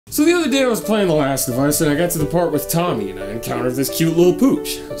So the other day I was playing The Last of Us and I got to the part with Tommy and I encountered this cute little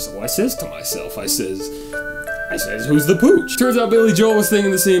pooch. So I says to myself, I says, who's the pooch? Turns out Billy Joel was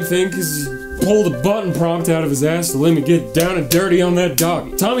thinking the same thing because he pulled a button prompt out of his ass to let me get down and dirty on that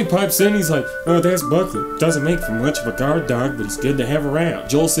doggy. Tommy pipes in, he's like, oh, that's Buckley. Doesn't make for much of a guard dog, but he's good to have around.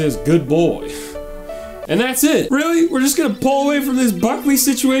 Joel says, good boy. And that's it. Really? We're just gonna pull away from this Buckley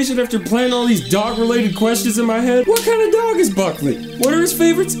situation after playing all these dog-related questions in my head? What kind of dog is Buckley? What are his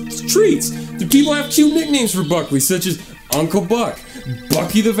favorite treats? Do people have cute nicknames for Buckley, such as Uncle Buck,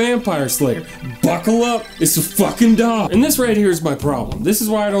 Bucky the Vampire Slayer, Buckle Up, it's a fucking dog. And this right here is my problem. This is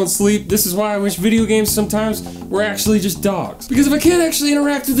why I don't sleep. This is why I wish video games sometimes were actually just dogs. Because if I can't actually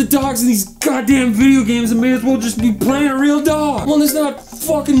interact with the dogs in these goddamn video games, I may as well just be playing a real dog. Well, it's not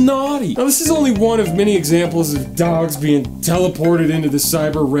fucking naughty. Now, this is only one of many examples of dogs being teleported into the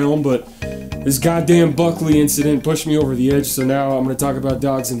cyber realm, but this goddamn Buckley incident pushed me over the edge, so now I'm gonna talk about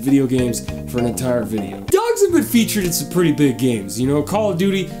dogs in video games for an entire video. Dogs have been featured in some pretty big games. You know, Call of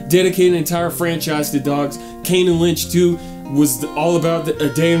Duty dedicated an entire franchise to dogs. Kane and Lynch 2 was all about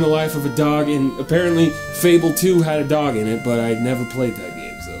a day in the life of a dog, and apparently Fable 2 had a dog in it, but I never played that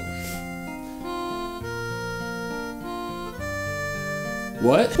game, so.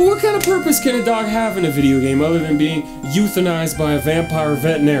 What? Well, what kind of purpose can a dog have in a video game other than being euthanized by a vampire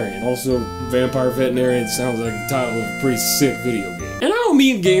veterinarian? Also, vampire veterinarian sounds like the title of a pretty sick video game. And I don't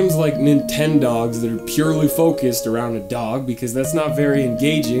mean games like Nintendogs that are purely focused around a dog, because that's not very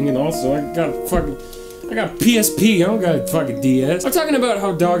engaging, and also I got PSP, I don't got a fucking DS. I'm talking about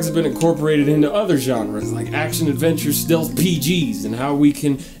how dogs have been incorporated into other genres like action, adventure, stealth, PGs, and how we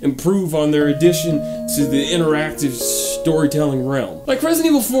can improve on their addition to the interactive storytelling realm. Like Resident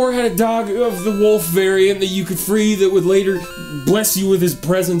Evil 4 had a dog of the wolf variant that you could free that would later bless you with his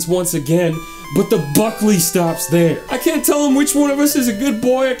presence once again, but the Buckley stops there. I can't tell him which one of us is a good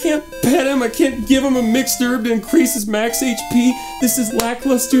boy, I can't pet him, I can't give him a mixed herb to increase his max HP, this is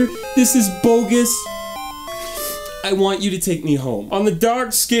lackluster, this is bogus. I want you to take me home. On the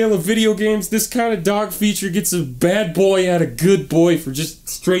dog scale of video games, this kind of dog feature gets a bad boy out of good boy for just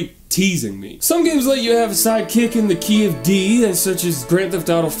straight teasing me. Some games let you have a sidekick in the key of D, such as Grand Theft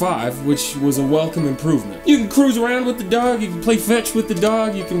Auto 5, which was a welcome improvement. You can cruise around with the dog, you can play fetch with the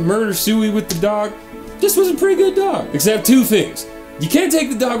dog, you can murder Suey with the dog. This was a pretty good dog. Except two things. You can't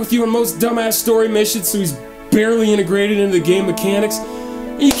take the dog with you on most dumbass story missions, so he's barely integrated into the game mechanics.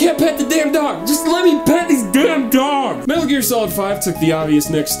 And you can't pet the damn dog. Just let me pet these damn dogs. Metal Gear Solid 5 took the obvious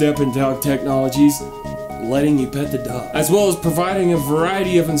next step in dog technologies, letting you pet the dog, as well as providing a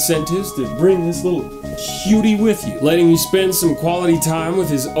variety of incentives to bring this little cutie with you, letting you spend some quality time with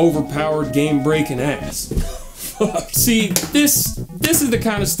his overpowered game-breaking ass. See, this is the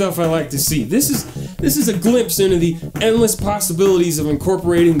kind of stuff I like to see. This is a glimpse into the endless possibilities of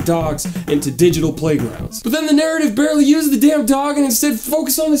incorporating dogs into digital playgrounds. But then the narrative barely used the damn dog and instead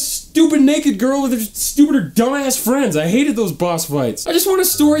focused on this stupid naked girl with her stupider dumbass friends. I hated those boss fights. I just want a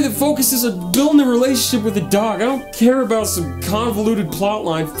story that focuses on building a relationship with a dog. I don't care about some convoluted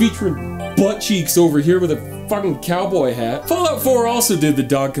plotline featuring butt cheeks over here with a fucking cowboy hat. Fallout 4 also did the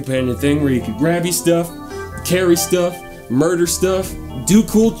dog companion thing where you could grab you stuff, carry stuff, murder stuff, do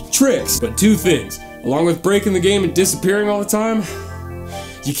cool tricks. But two things, along with breaking the game and disappearing all the time,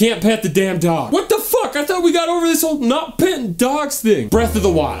 you can't pet the damn dog. What the fuck? I thought we got over this whole not petting dogs thing. Breath of the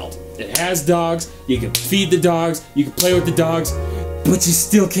Wild. It has dogs, you can feed the dogs, you can play with the dogs, but you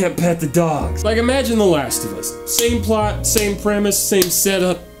still can't pet the dogs. Like imagine The Last of Us. Same plot, same premise, same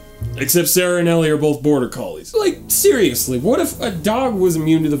setup, except Sarah and Ellie are both border collies. Like, seriously, what if a dog was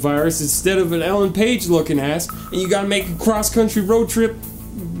immune to the virus instead of an Ellen Page looking ass, and you gotta make a cross-country road trip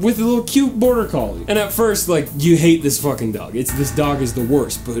with a little cute border collie? And at first, like, you hate this fucking dog. This dog is the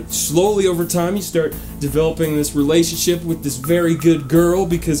worst, but slowly over time you start developing this relationship with this very good girl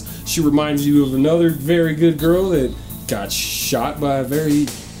because she reminds you of another very good girl that got shot by a very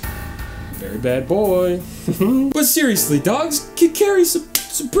bad boy. But seriously, dogs can carry some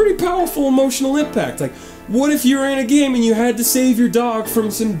pretty powerful emotional impact. Like, what if you were in a game and you had to save your dog from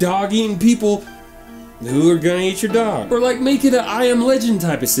some dog-eating people who are gonna eat your dog? Or like make it a I Am Legend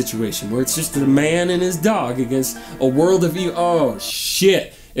type of situation where it's just a man and his dog against a world of evil. Oh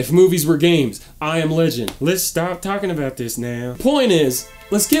shit, if movies were games, I Am Legend. Let's stop talking about this now. Point is,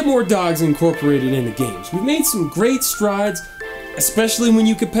 let's get more dogs incorporated into games. We've made some great strides, especially when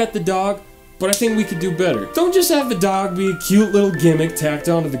you can pet the dog, but I think we could do better. Don't just have the dog be a cute little gimmick tacked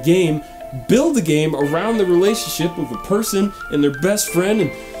onto the game. Build the game around the relationship of a person and their best friend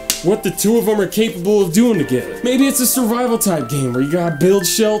and what the two of them are capable of doing together. Maybe it's a survival type game where you gotta build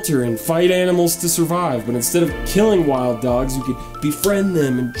shelter and fight animals to survive, but instead of killing wild dogs, you could befriend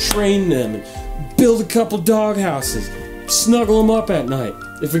them and train them and build a couple dog houses, snuggle them up at night.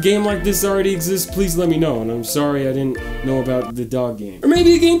 If a game like this already exists, please let me know, and I'm sorry I didn't know about the dog game. Or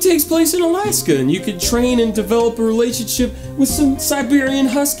maybe a game takes place in Alaska, and you could train and develop a relationship with some Siberian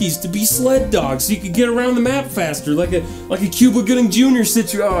Huskies to be sled dogs, so you could get around the map faster, like a Cuba Gooding Jr.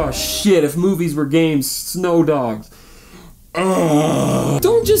 situation. Oh shit, if movies were games, snow dogs.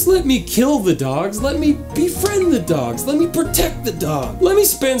 Don't just let me kill the dogs, let me befriend the dogs, let me protect the dog. Let me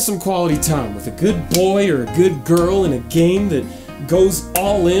spend some quality time with a good boy or a good girl in a game that goes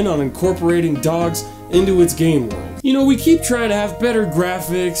all in on incorporating dogs into its game world. You know, we keep trying to have better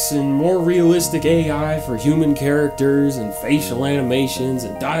graphics and more realistic AI for human characters and facial animations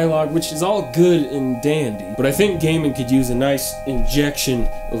and dialogue, which is all good and dandy, but I think gaming could use a nice injection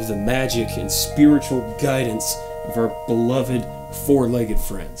of the magic and spiritual guidance of our beloved four-legged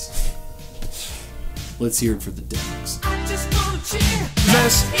friends. Let's hear it for the dogs.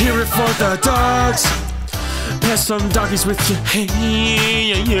 Let's hear it for the dogs. Pass some doggies with your hands.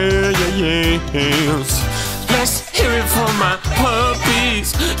 Let's hear it for my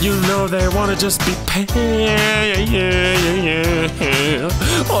puppies. You know they wanna just be pet.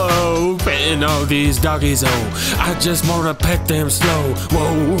 Oh, petting all these doggies. Oh, I just wanna pet them slow.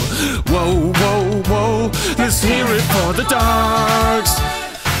 Whoa, whoa, whoa, whoa. Let's hear it for the dogs.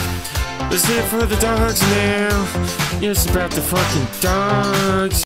 Let's hear it for the dogs now. It's about the fucking dogs.